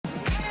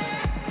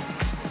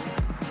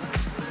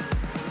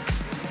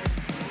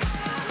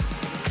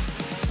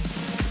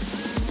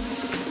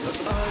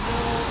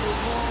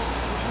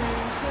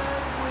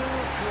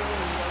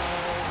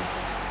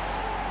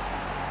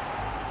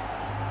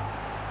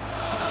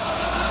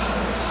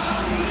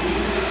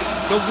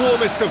The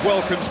warmest of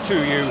welcomes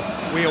to you.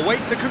 We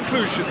await the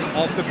conclusion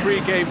of the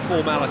pre-game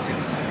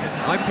formalities.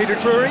 I'm Peter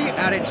Drury,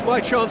 and it's my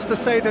chance to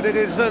say that it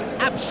is an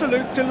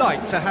absolute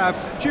delight to have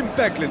Jim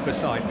Beglin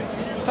beside me.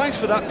 Thanks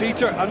for that,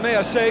 Peter, and may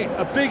I say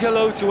a big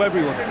hello to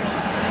everyone.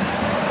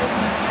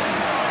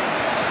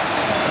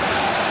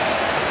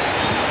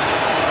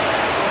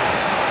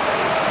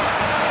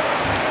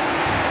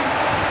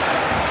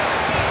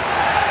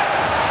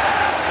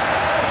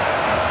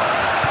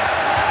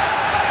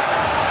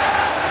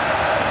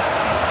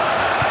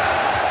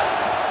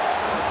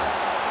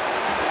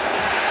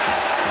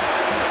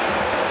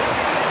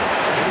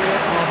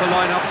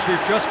 Lineups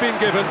we've just been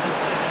given.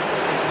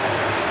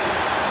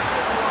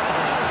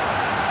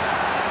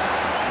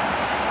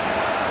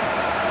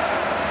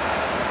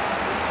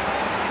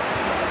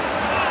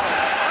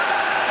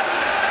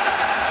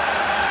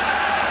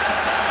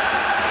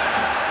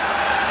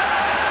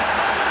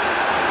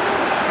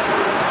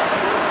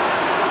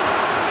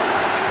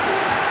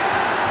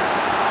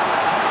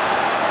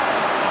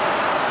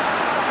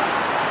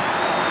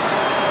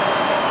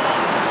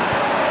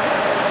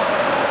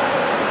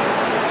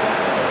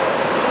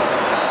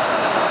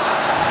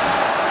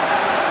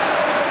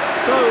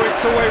 So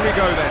it's away we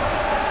go then.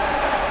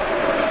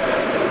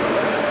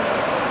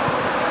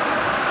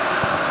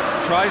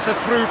 Tries a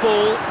through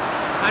ball,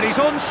 and he's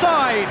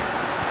onside.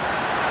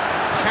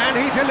 Can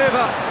he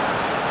deliver?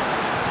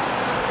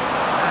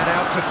 And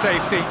out to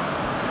safety.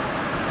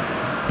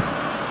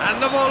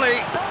 And the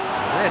volley.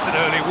 There's an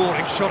early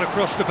warning shot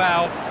across the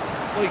bow.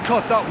 Well, he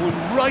caught that one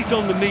right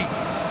on the meat.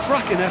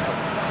 Cracking effort.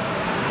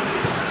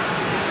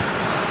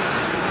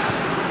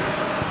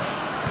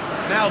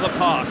 Now the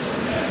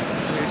pass.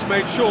 He's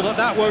made sure that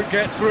that won't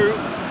get through.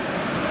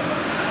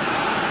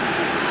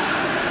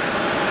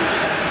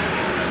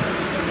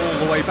 All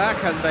the way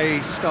back, and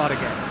they start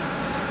again.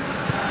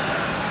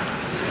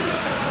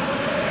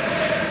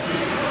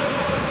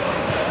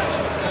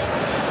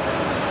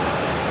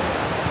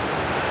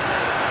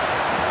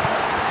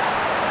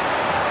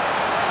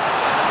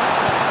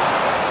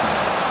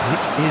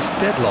 It is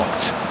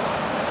deadlocked.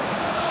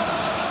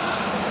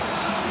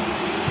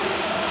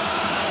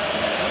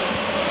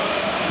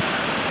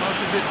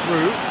 It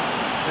through.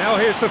 Now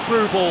here's the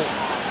through ball.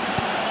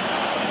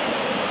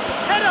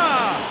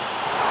 Header!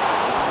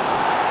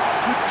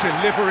 Good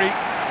delivery,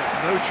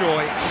 no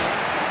joy.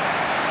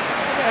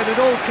 Yeah, and it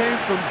all came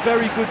from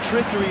very good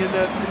trickery in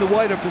the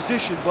wider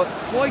position, but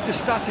quite a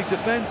static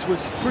defence.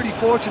 Was pretty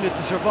fortunate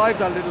to survive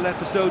that little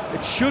episode.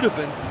 It should have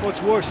been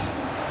much worse.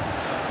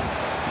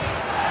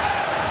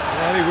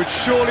 Well, he would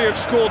surely have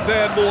scored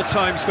there more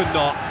times than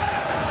not.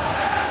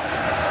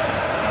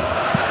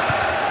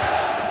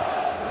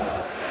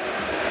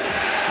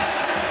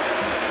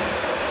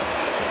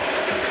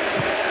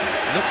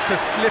 Looks to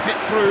slip it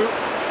through.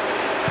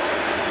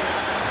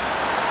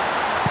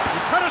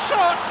 He's had a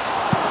shot!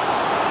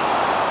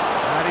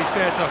 And he's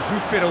there to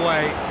hoof it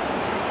away.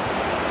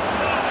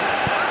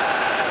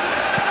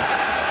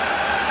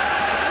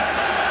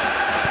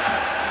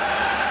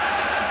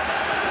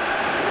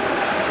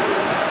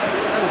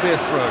 That'll be a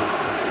throw.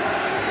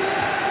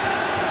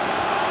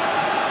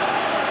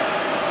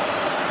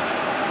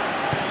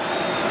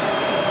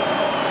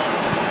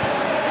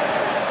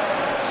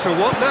 So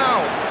what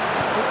now?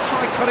 Could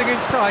try cutting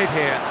inside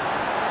here.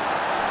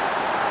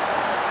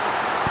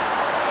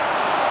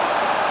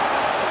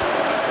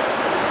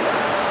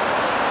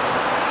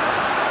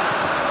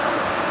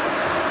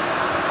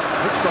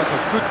 Looks like a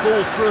good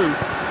ball through.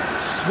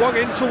 Swung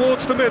in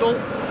towards the middle.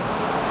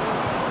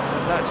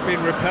 And that's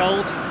been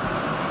repelled.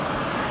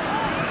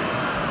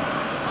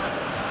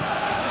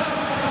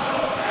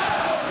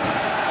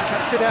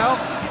 Cuts it out.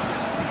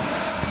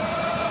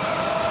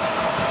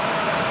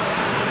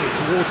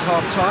 Towards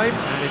half-time,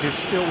 and it is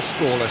still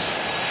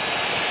scoreless.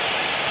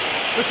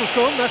 Whistle's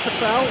gone, that's a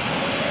foul.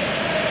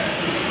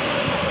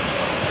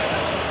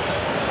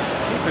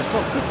 Keeper's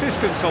got good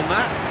distance on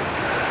that.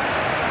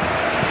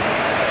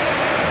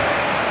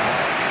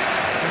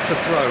 That's a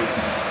throw.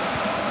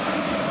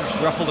 He's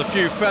ruffled a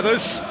few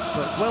feathers,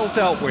 but well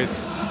dealt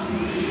with.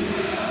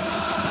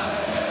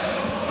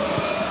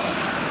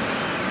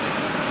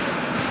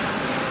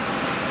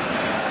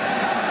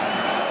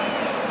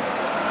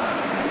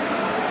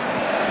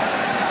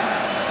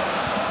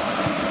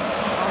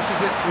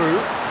 It through.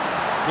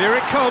 Here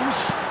it comes.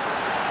 He's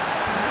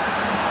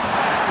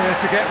there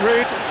to get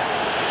rid.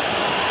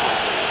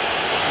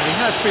 And he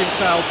has been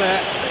fouled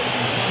there.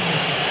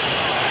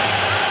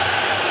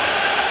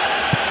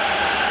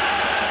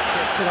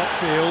 Gets it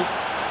upfield.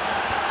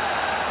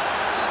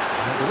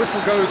 And the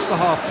whistle goes for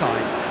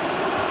half-time.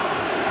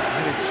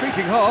 An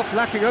intriguing half,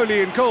 lacking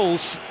only in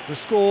goals. The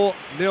score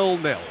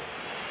 0-0.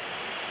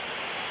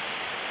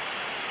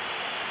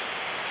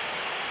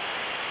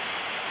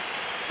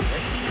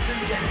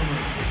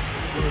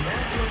 We're about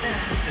to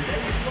announce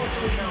today's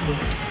lottery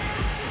numbers.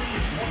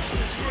 Please watch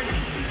the screen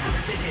if you have a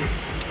ticket.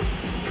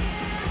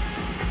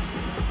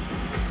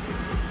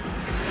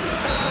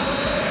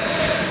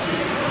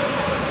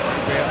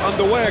 We're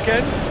underway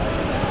again.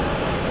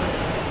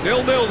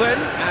 0-0 then,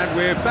 and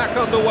we're back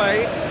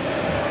underway.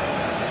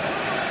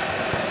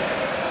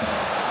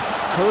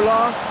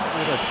 Kolar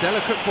with a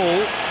delicate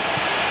ball.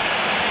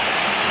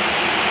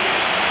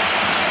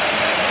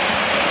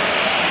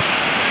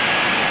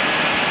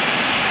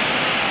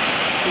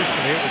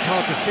 Truthfully, it was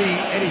hard to see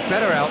any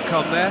better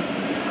outcome there.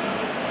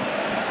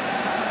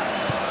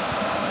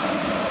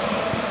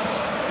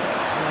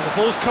 Now the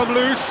ball's come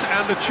loose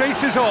and the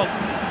chase is on.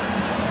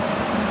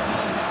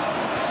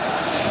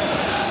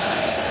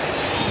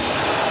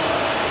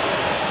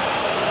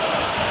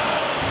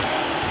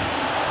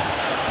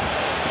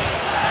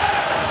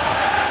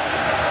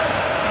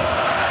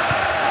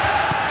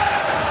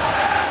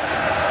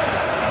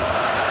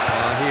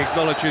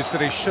 Acknowledges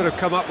that he should have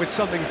come up with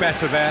something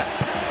better there.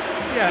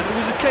 Yeah, and it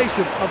was a case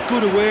of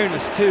good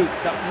awareness too.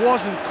 That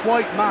wasn't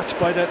quite matched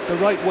by the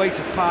right weight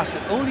of pass.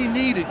 It only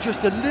needed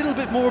just a little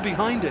bit more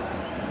behind it,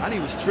 and he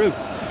was through.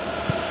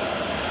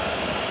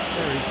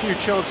 Very few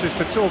chances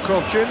to talk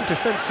of, Jim.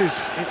 Defence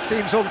is, it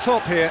seems, on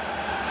top here.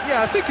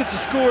 Yeah, I think it's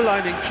a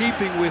scoreline in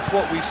keeping with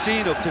what we've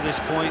seen up to this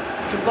point.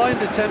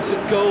 Combined attempts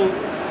at goal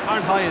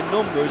aren't high in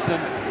numbers,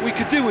 and we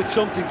could do with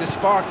something to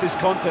spark this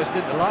contest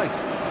into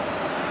life.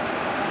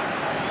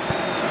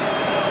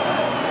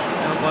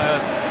 By a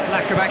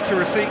lack of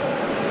accuracy.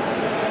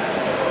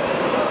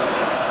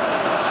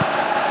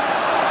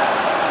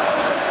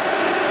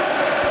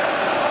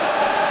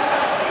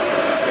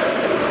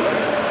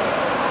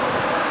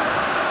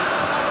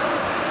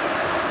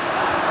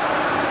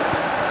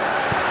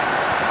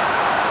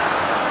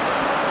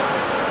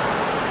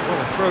 What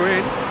a throw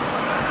in.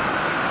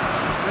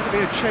 There's going to be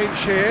a change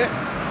here.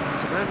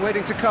 There's a man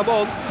waiting to come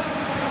on.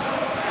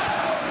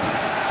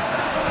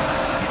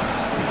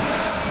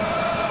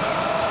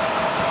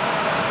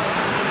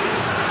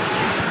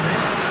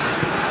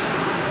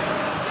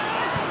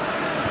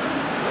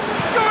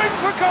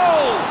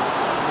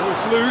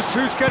 Loose,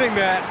 who's getting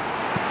there?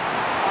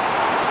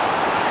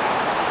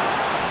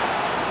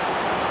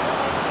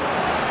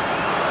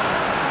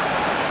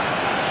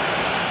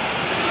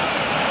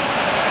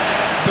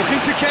 Looking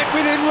to get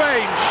within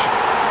range.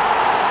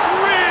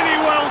 Really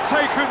well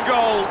taken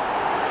goal.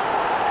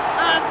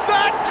 And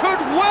that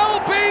could well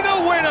be the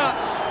winner.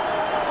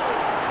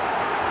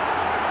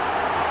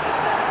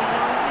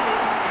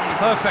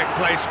 Perfect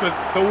placement,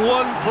 the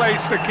one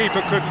place the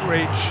keeper couldn't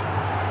reach.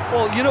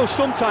 Well, you know,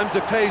 sometimes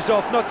it pays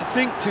off not to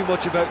think too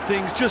much about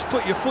things, just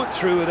put your foot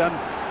through it, and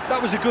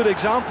that was a good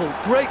example.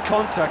 Great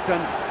contact,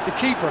 and the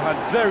keeper had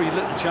very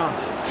little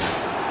chance.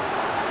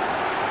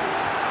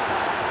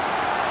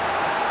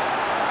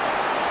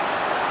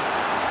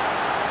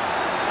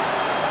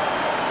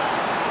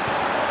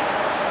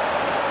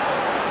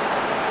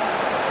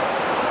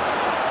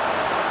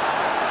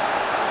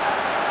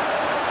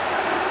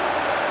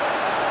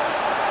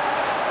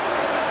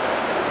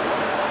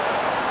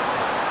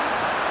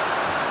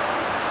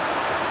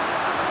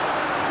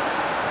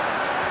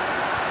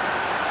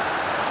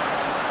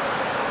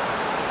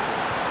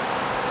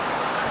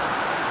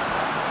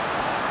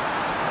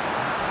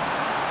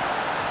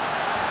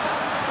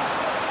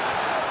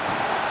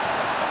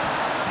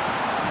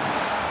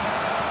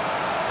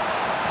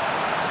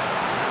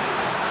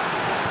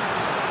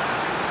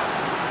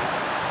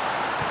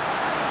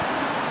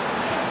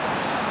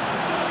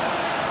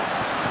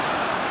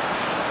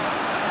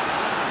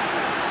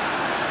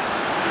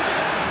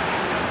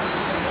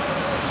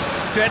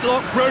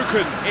 Deadlock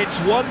broken, it's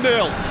 1-0.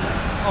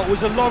 Oh, it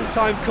was a long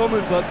time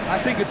coming, but I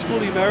think it's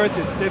fully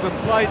merited. They've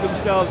applied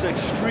themselves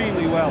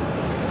extremely well.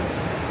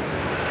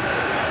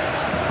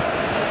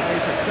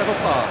 Plays a clever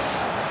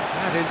pass.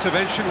 That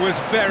intervention was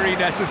very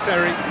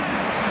necessary.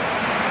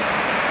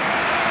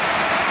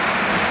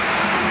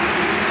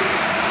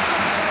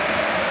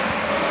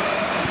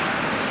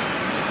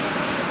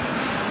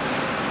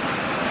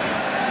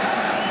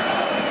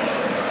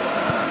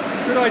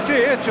 Good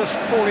idea, just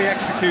poorly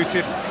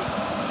executed.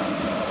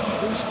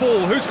 Loose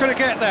ball, who's going to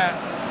get there?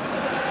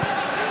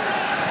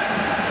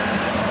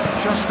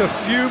 Just a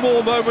few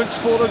more moments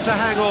for them to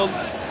hang on.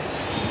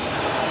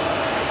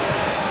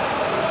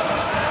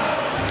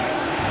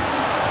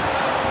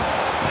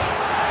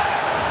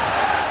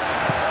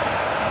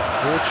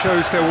 Board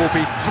shows there will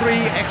be 3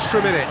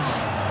 extra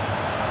minutes.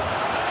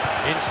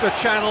 Into the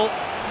channel.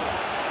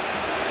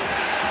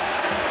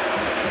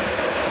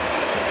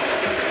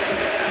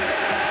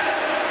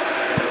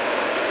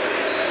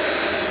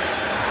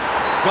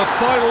 The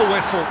final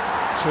whistle.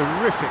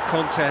 Terrific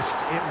contest.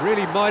 It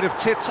really might have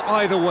tipped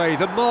either way.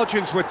 The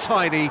margins were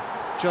tiny,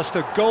 just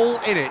a goal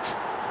in it,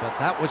 but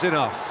that was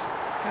enough.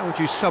 How would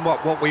you sum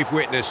up what we've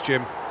witnessed,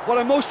 Jim? What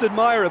I most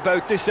admire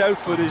about this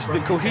outfit is the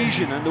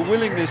cohesion and the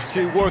willingness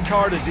to work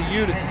hard as a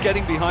unit,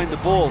 getting behind the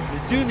ball,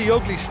 doing the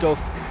ugly stuff.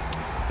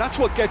 That's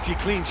what gets you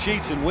clean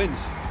sheets and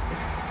wins.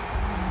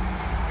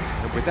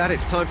 And with that,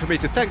 it's time for me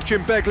to thank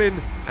Jim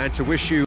Beglin and to wish you